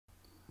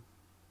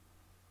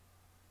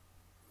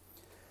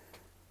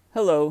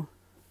Hello,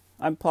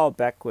 I'm Paul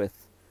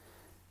Beckwith,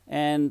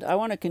 and I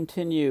want to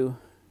continue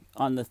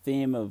on the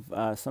theme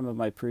of some of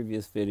my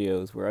previous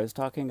videos where I was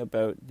talking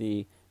about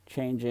the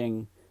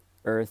changing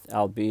Earth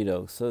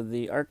albedo. So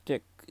the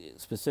Arctic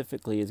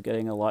specifically is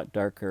getting a lot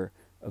darker,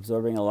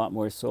 absorbing a lot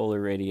more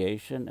solar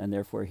radiation, and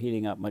therefore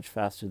heating up much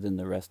faster than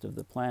the rest of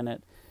the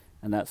planet.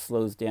 And that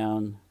slows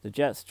down the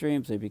jet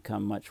streams. They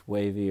become much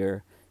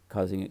wavier,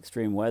 causing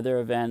extreme weather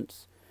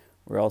events.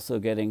 We're also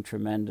getting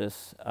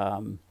tremendous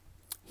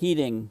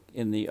heating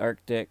in the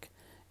Arctic,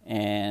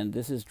 and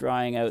this is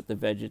drying out the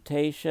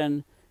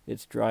vegetation.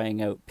 It's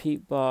drying out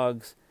peat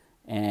bogs,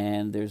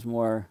 and there's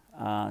more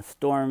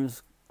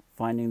storms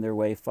finding their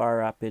way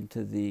far up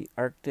into the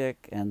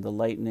Arctic, and the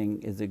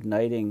lightning is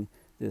igniting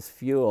this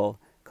fuel,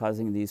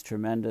 causing these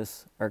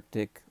tremendous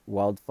Arctic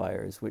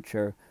wildfires, which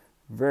are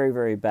very,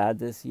 very bad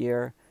this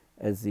year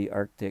as the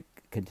Arctic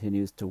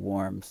continues to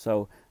warm.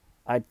 So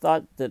I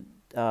thought that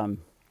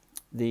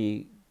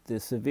the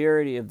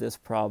severity of this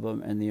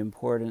problem and the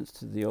importance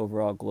to the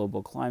overall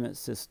global climate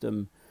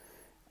system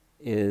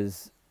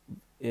is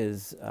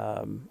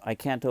I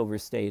can't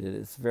overstate it.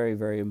 It's very,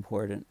 very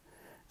important.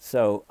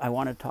 So I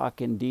want to talk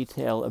in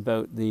detail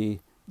about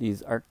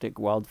these Arctic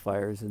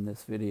wildfires in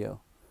this video.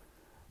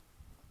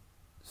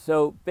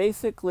 So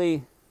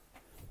basically,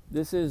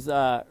 this is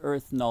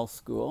Earth Null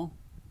School.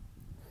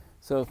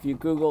 So if you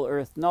Google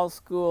Earth Null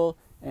School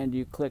and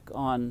you click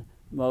on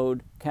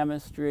mode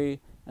chemistry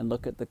and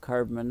look at the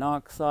carbon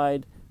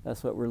monoxide,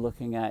 that's what we're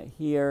looking at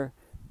here.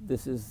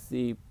 This is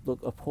a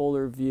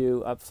polar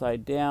view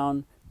upside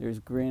down. There's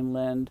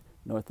Greenland,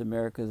 North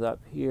America's up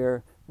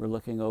here. We're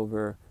looking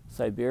over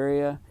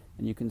Siberia,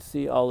 and you can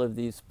see all of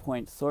these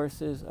point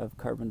sources of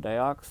carbon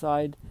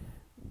dioxide.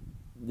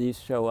 These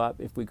show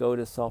up. If we go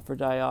to sulfur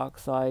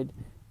dioxide,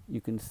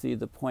 you can see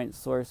the point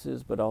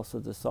sources, but also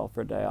the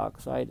sulfur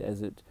dioxide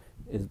as it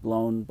is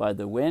blown by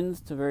the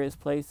winds to various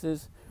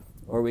places.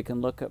 Or we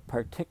can look at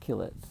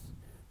particulates.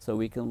 So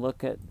we can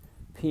look at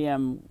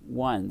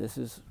PM1. This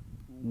is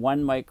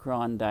 1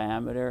 micron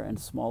diameter and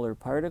smaller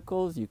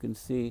particles. You can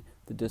see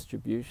the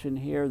distribution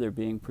here. They're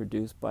being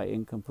produced by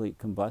incomplete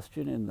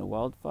combustion in the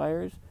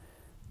wildfires.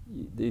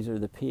 These are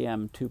the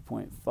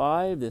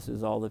PM2.5. This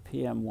is all the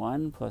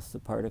PM1 plus the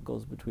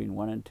particles between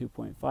 1 and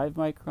 2.5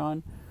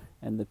 micron.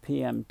 And the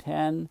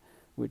PM10,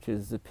 which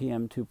is the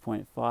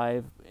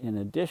PM2.5 in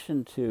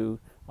addition to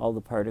all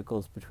the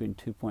particles between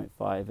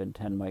 2.5 and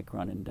 10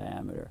 micron in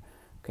diameter.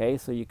 Okay,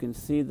 so you can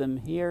see them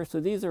here. So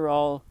these are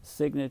all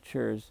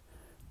signatures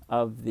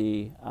of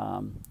the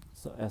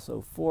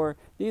SO4.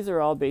 These are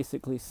all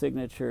basically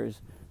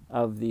signatures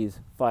of these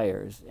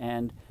fires.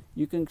 And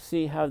you can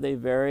see how they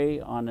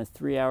vary on a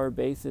 3-hour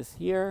basis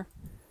here,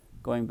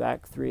 going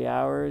back 3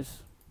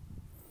 hours.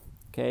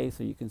 Okay,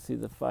 so you can see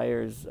the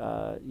fires,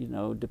 you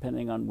know,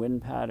 depending on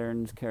wind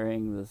patterns,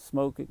 carrying the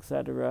smoke,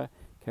 etc.,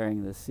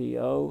 carrying the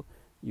CO.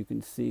 You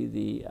can see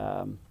the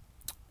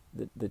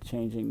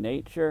changing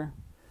nature.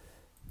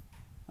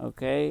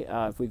 Okay,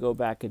 if we go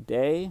back a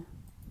day,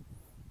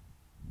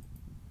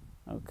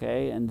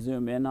 okay, and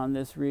zoom in on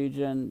this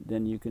region,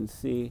 then you can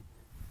see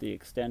the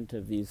extent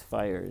of these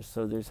fires.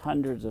 So there's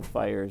hundreds of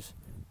fires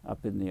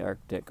up in the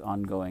Arctic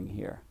ongoing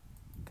here.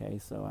 Okay,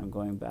 so I'm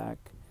going back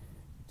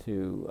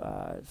to,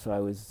 so I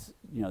was,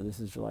 you know, this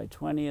is July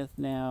 20th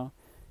now,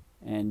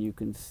 and you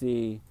can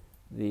see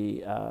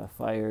the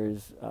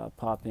fires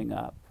popping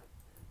up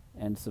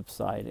and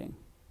subsiding.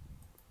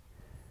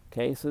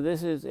 Okay, so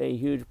this is a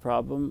huge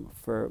problem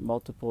for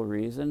multiple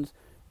reasons.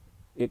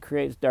 It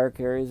creates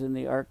dark areas in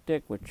the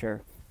Arctic, which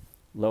are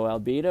low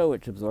albedo,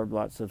 which absorb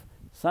lots of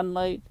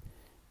sunlight.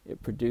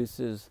 It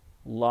produces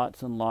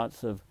lots and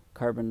lots of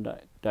carbon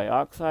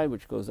dioxide,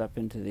 which goes up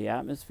into the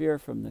atmosphere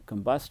from the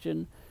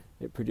combustion.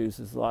 It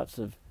produces lots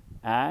of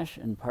ash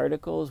and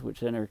particles,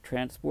 which then are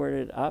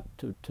transported up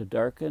to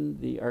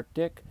darken the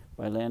Arctic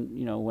by land.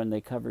 You know, when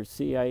they cover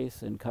sea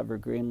ice and cover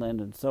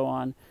Greenland and so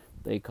on,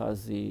 they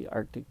cause the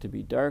Arctic to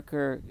be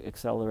darker,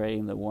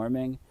 accelerating the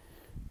warming.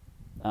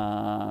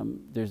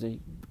 The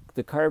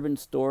carbon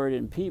stored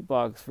in peat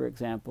bogs, for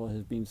example,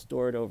 has been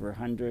stored over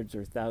hundreds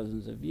or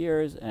thousands of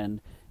years,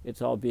 and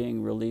it's all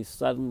being released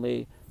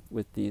suddenly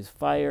with these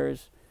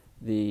fires.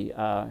 The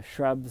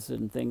shrubs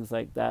and things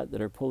like that that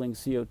are pulling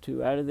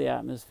CO2 out of the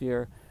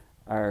atmosphere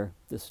are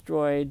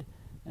destroyed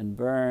and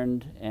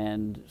burned,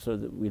 and so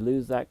that we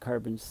lose that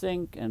carbon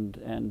sink,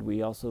 and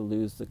we also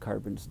lose the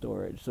carbon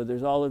storage. So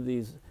there's all of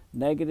these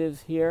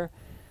negatives here.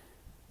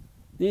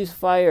 These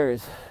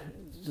fires,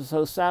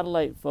 so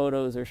satellite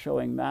photos are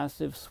showing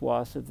massive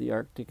swaths of the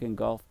Arctic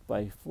engulfed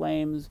by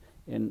flames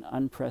in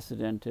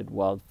unprecedented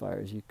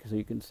wildfires. So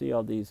you can see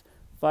all these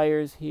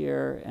fires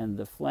here and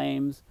the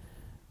flames.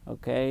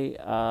 Okay,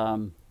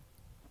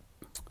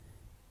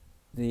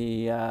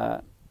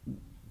 the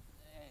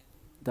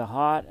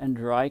hot and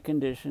dry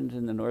conditions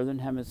in the northern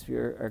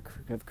hemisphere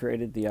have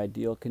created the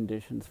ideal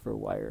conditions for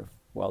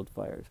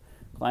wildfires.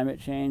 Climate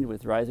change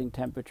with rising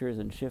temperatures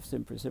and shifts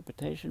in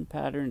precipitation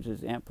patterns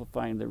is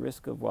amplifying the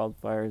risk of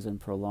wildfires and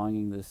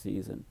prolonging the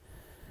season.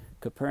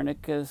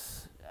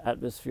 Copernicus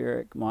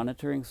Atmospheric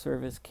Monitoring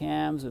Service,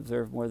 CAMS,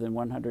 observed more than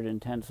 100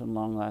 intense and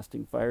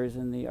long-lasting fires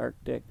in the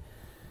Arctic,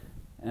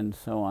 and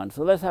so on.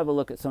 So let's have a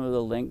look at some of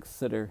the links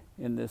that are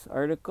in this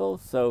article.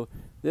 So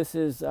this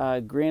is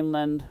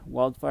Greenland,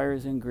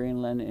 wildfires in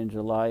Greenland in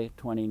July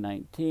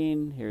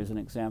 2019. Here's an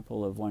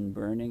example of one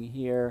burning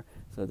here.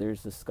 So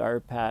there's the scar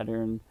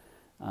pattern,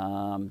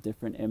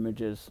 different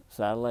images,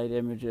 satellite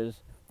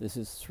images. This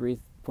is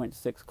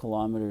 3.6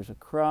 kilometers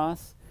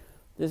across.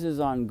 This is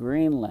on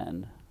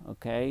Greenland,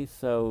 okay?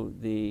 So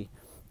the,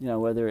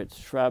 whether it's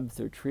shrubs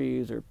or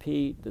trees or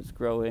peat that's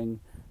growing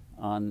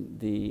on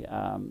the,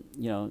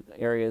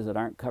 areas that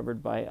aren't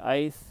covered by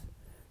ice,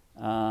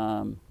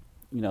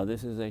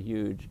 this is a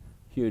huge,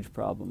 huge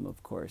problem,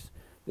 of course.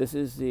 This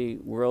is the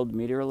World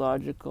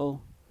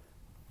Meteorological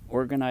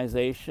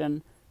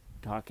Organization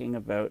talking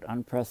about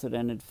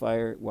unprecedented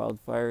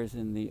wildfires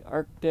in the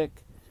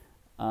Arctic.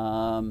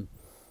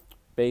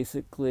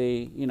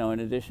 Basically, in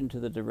addition to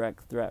the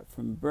direct threat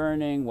from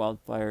burning,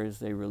 wildfires,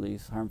 they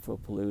release harmful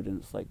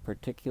pollutants like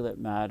particulate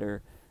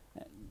matter.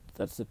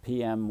 That's the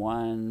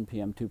PM1,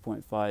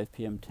 PM2.5,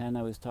 PM10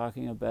 I was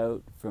talking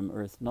about from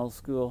Earth Null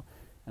School,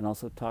 and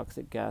also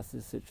toxic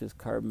gases such as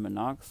carbon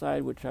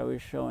monoxide, which I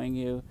was showing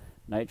you.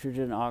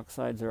 Nitrogen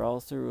oxides are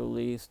also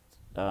released,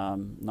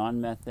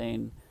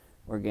 non-methane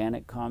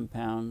organic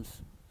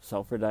compounds,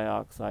 sulfur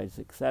dioxides,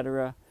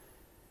 etc.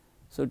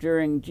 So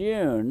during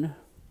June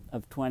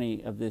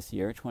of this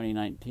year,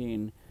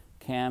 2019,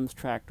 CAMS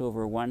tracked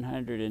over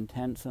 100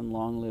 intense and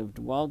long-lived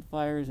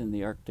wildfires in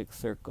the Arctic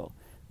Circle.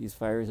 These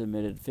fires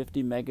emitted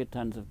 50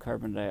 megatons of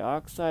carbon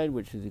dioxide,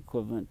 which is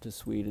equivalent to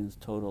Sweden's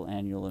total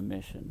annual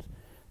emissions.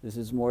 This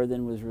is more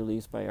than was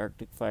released by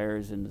Arctic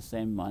fires in the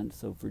same month,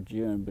 so for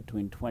June,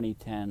 between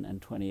 2010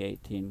 and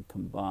 2018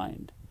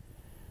 combined.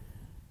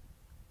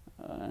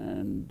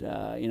 And,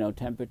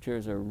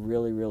 temperatures are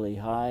really, really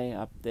high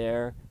up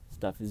there.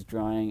 Stuff is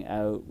drying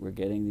out. We're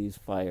getting these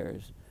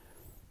fires.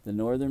 The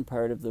northern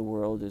part of the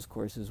world, of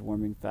course, is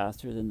warming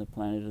faster than the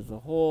planet as a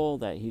whole.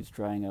 That heat's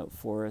drying out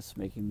forests,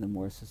 making them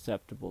more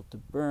susceptible to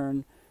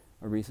burn.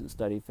 A recent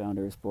study found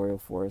Earth's boreal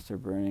forests are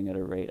burning at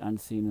a rate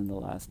unseen in the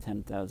last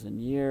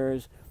 10,000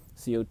 years.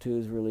 CO2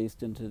 is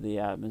released into the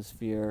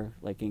atmosphere.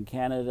 Like in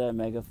Canada,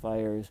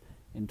 megafires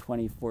in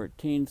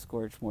 2014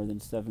 scorched more than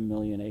 7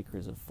 million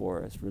acres of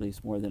forest,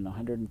 released more than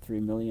 103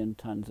 million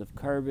tons of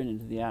carbon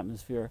into the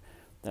atmosphere.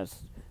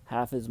 That's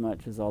half as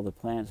much as all the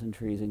plants and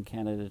trees in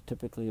Canada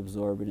typically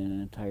absorb in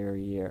an entire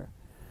year.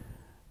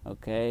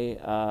 Okay,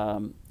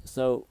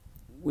 so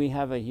we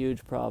have a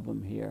huge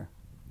problem here.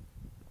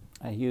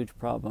 A huge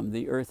problem.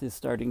 The Earth is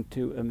starting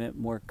to emit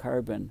more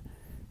carbon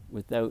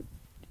without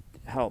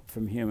help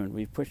from human.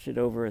 We've pushed it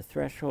over a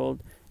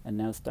threshold, and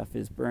now stuff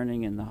is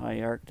burning in the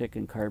high Arctic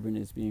and carbon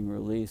is being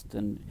released,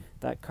 and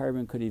that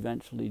carbon could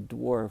eventually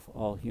dwarf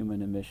all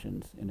human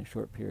emissions in a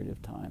short period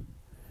of time.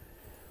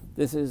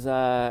 This is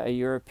a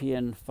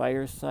European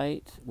fire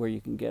site where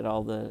you can get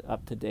all the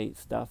up-to-date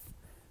stuff.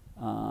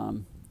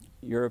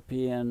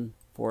 European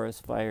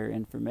Forest Fire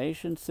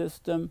Information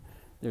System.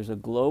 There's a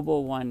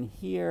global one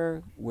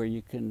here where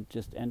you can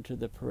just enter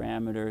the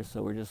parameters.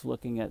 So we're just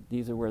looking at,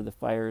 these are where the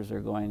fires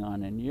are going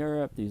on in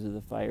Europe. These are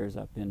the fires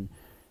up in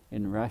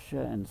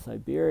Russia and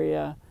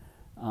Siberia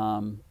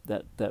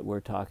that we're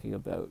talking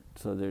about.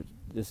 So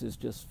this is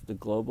just the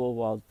Global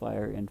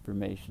Wildfire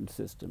Information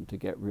System to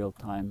get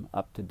real-time,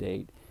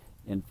 up-to-date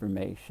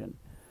information.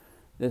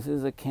 This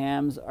is a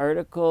CAMS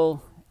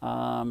article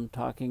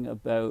talking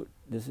about,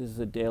 this is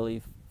a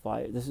daily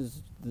fire. This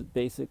is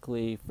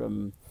basically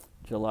from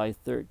July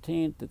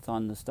 13th. It's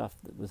on the stuff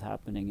that was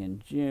happening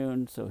in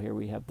June. So here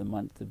we have the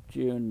month of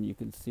June. You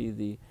can see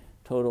the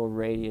total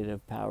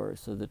radiative power.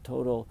 So the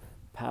total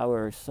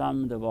power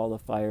summed of all the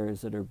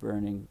fires that are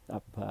burning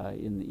up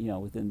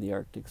within the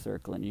Arctic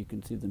Circle, and you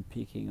can see them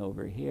peaking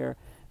over here.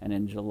 And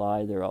in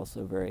July, they're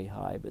also very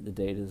high, but the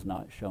data is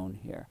not shown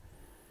here.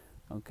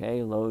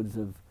 Okay, loads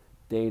of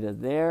data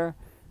there.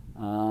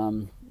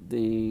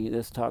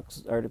 This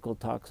article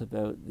talks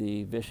about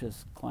the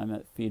vicious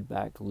climate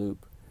feedback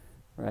loop,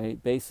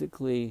 right?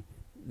 Basically,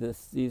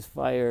 these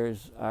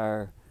fires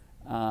are,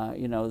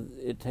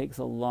 it takes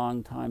a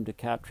long time to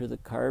capture the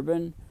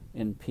carbon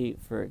in peat,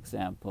 for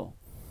example.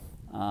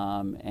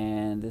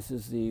 And this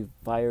is the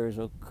fires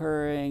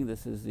occurring.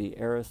 This is the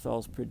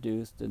aerosols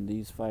produced in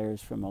these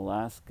fires from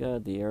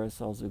Alaska. The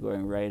aerosols are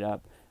going right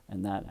up,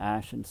 and that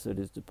ash and soot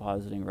is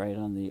depositing right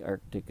on the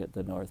Arctic at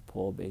the North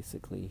Pole,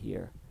 basically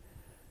here.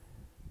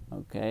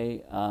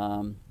 Okay,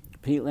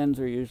 peatlands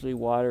are usually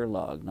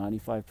waterlogged,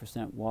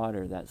 95%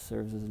 water. That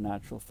serves as a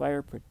natural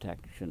fire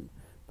protection,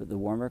 but the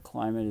warmer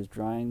climate is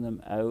drying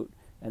them out.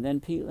 And then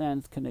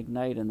peatlands can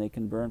ignite and they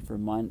can burn for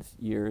months,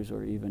 years,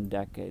 or even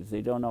decades.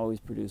 They don't always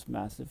produce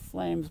massive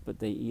flames, but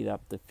they eat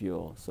up the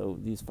fuel. So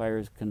these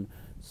fires can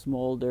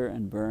smolder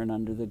and burn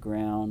under the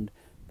ground,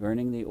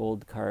 burning the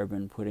old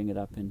carbon, putting it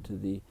up into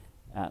the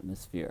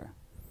atmosphere.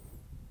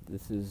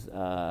 This is,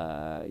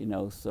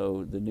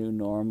 so the new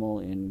normal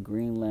in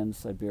Greenland,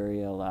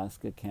 Siberia,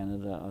 Alaska,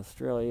 Canada,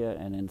 Australia,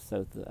 and in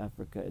South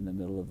Africa in the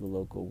middle of the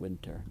local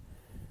winter.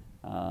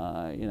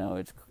 You know,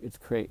 it's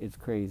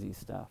crazy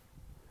stuff.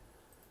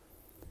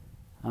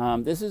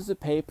 This is a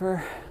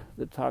paper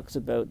that talks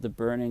about the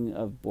burning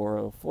of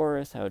boreal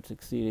forests, how it's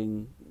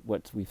exceeding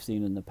what we've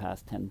seen in the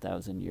past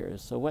 10,000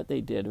 years. So what they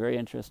did, very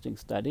interesting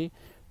study,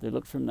 they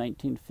looked from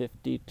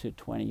 1950 to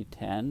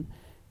 2010,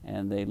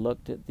 and they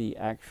looked at the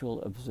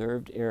actual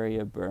observed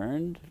area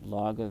burned,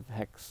 log of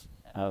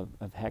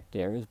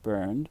hectares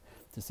burned,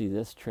 to see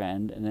this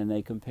trend, and then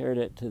they compared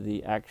it to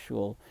the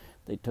actual,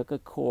 they took a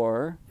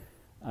core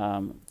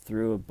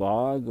through a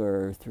bog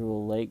or through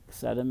a lake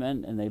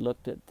sediment, and they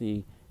looked at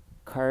the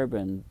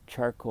carbon,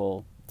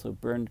 charcoal, so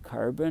burned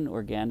carbon,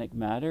 organic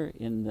matter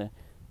in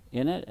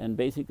it, and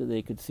basically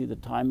they could see the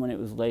time when it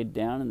was laid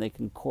down, and they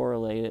can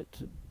correlate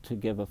it to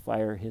give a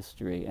fire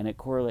history, and it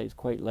correlates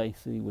quite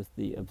nicely with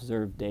the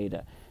observed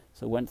data.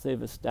 So once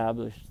they've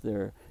established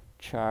their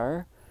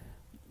char,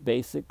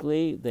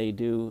 basically they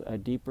do a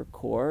deeper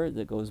core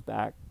that goes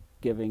back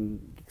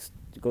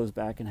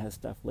and has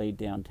stuff laid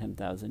down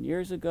 10,000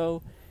 years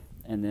ago,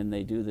 and then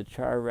they do the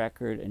char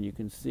record, and you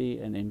can see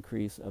an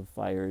increase of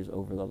fires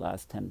over the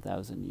last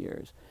 10,000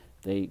 years.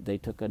 They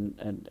took and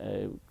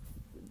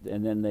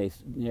then they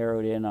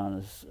narrowed in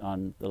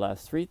on the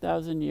last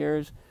 3,000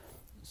 years.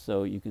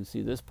 So you can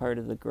see this part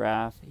of the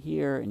graph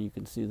here, and you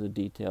can see the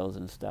details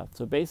and stuff.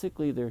 So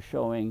basically they're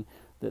showing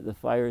that the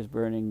fires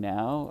burning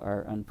now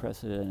are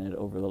unprecedented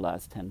over the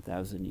last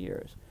 10,000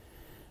 years.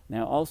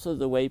 Now also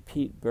the way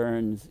peat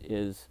burns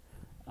is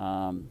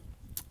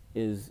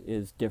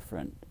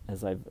different,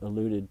 as I've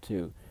alluded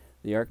to.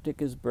 The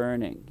Arctic is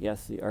burning.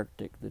 Yes, the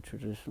Arctic, the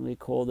traditionally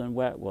cold and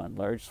wet one,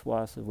 large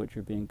swaths of which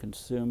are being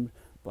consumed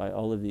by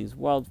all of these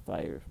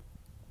wildfires.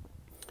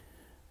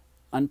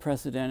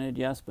 Unprecedented,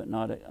 yes, but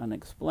not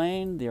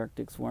unexplained. The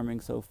Arctic's warming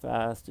so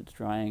fast, it's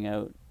drying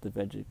out the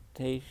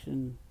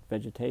vegetation.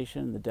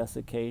 The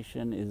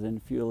desiccation is then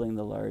fueling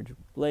the large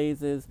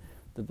blazes.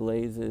 The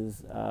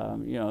blazes,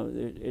 you know,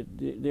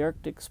 the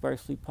Arctic's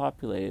sparsely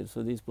populated,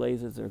 so these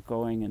blazes are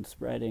going and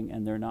spreading,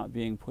 and they're not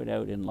being put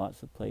out in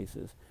lots of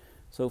places.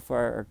 So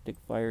far, Arctic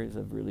fires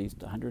have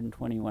released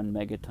 121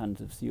 megatons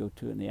of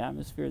CO2 in the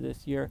atmosphere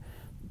this year.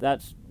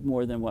 That's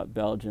more than what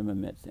Belgium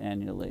emits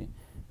annually.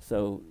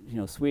 So, you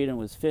know, Sweden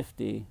was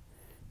 50,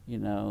 you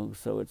know,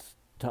 so it's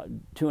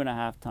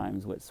 2.5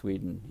 times what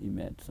Sweden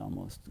emits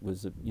almost,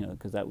 was, you know,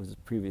 because that was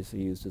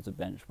previously used as a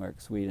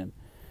benchmark, Sweden.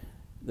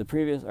 The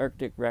previous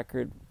Arctic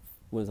record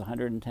was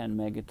 110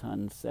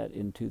 megatons set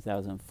in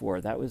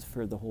 2004. That was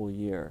for the whole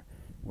year.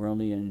 We're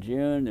only in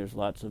June. There's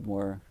lots of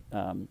more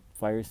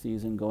fire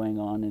season going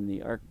on in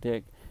the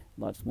Arctic,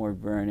 lots more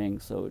burning,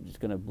 so it's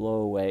going to blow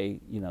away,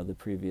 you know, the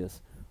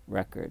previous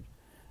record.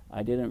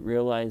 I didn't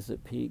realize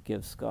that peat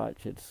gives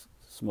Scotch its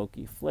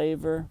smoky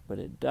flavor, but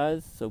it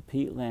does. So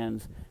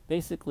peatlands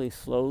basically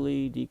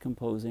slowly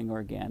decomposing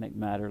organic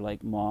matter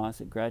like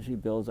moss. It gradually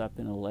builds up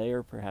in a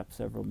layer, perhaps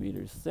several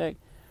meters thick,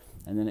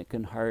 and then it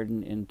can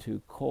harden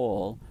into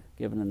coal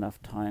given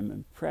enough time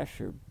and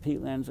pressure.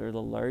 Peatlands are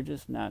the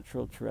largest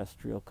natural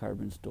terrestrial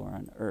carbon store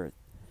on Earth.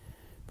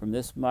 From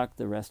this muck,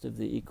 the rest of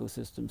the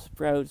ecosystem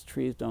sprouts.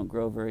 Trees don't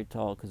grow very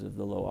tall because of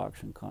the low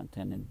oxygen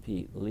content in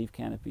peat. The leaf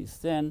canopy is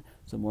thin,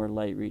 so more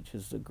light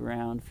reaches the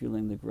ground,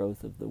 fueling the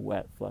growth of the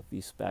wet,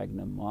 fluffy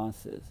spaghnum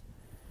mosses.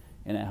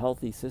 In a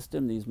healthy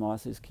system, these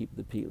mosses keep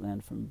the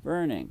peatland from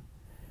burning.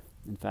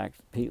 In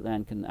fact,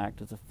 peatland can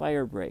act as a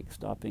fire break,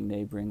 stopping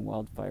neighboring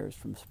wildfires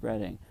from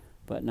spreading.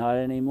 But not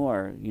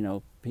anymore. You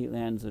know,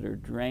 peatlands that are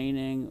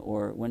draining,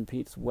 or when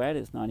peat's wet,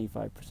 it's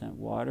 95%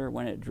 water.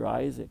 When it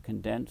dries, it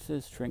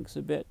condenses, shrinks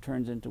a bit,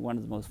 turns into one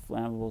of the most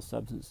flammable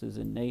substances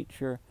in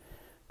nature.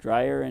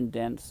 Drier and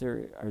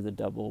denser are the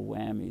double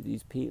whammy.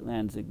 These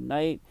peatlands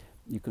ignite.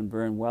 You can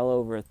burn well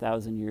over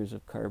 1,000 years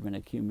of carbon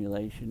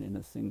accumulation in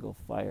a single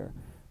fire.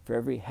 For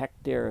every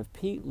hectare of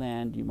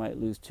peatland, you might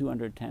lose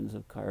 200 tons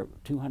of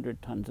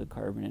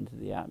carbon into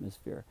the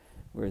atmosphere,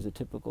 whereas a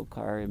typical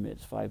car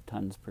emits 5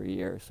 tons per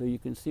year. So you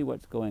can see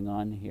what's going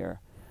on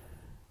here.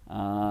 You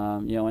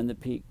know, when the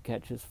peat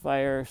catches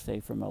fire, say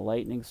from a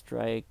lightning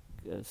strike,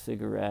 a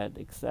cigarette,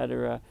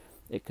 etc.,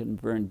 it can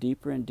burn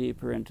deeper and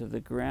deeper into the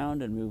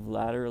ground and move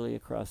laterally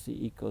across the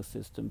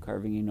ecosystem,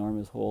 carving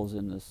enormous holes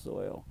in the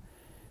soil.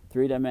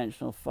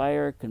 Three-dimensional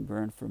fire can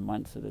burn for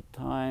months at a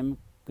time,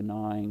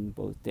 gnawing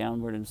both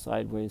downward and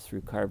sideways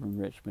through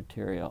carbon-rich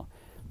material.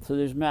 So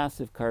there's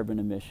massive carbon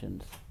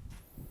emissions,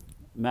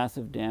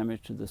 massive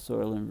damage to the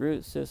soil and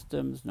root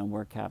systems, no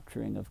more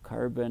capturing of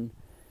carbon,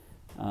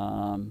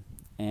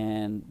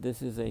 and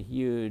this is a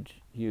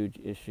huge, huge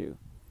issue,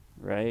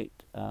 right?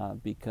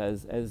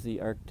 Because as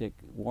the Arctic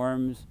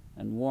warms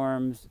and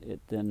warms,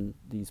 then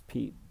these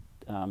peat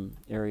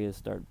areas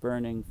start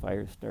burning,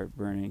 fires start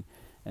burning,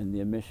 and the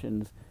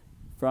emissions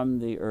from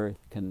the Earth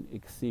can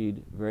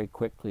exceed very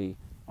quickly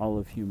all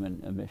of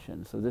human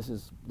emissions. So this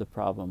is the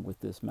problem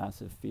with this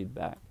massive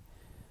feedback.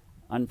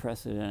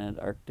 Unprecedented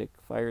Arctic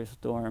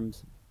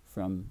firestorms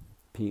from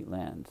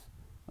peatlands.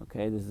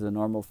 Okay, this is a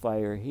normal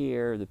fire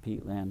here. The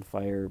peatland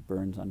fire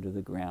burns under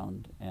the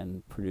ground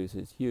and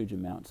produces huge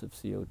amounts of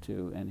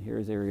CO2. And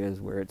here's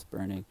areas where it's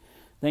burning.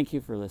 Thank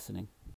you for listening.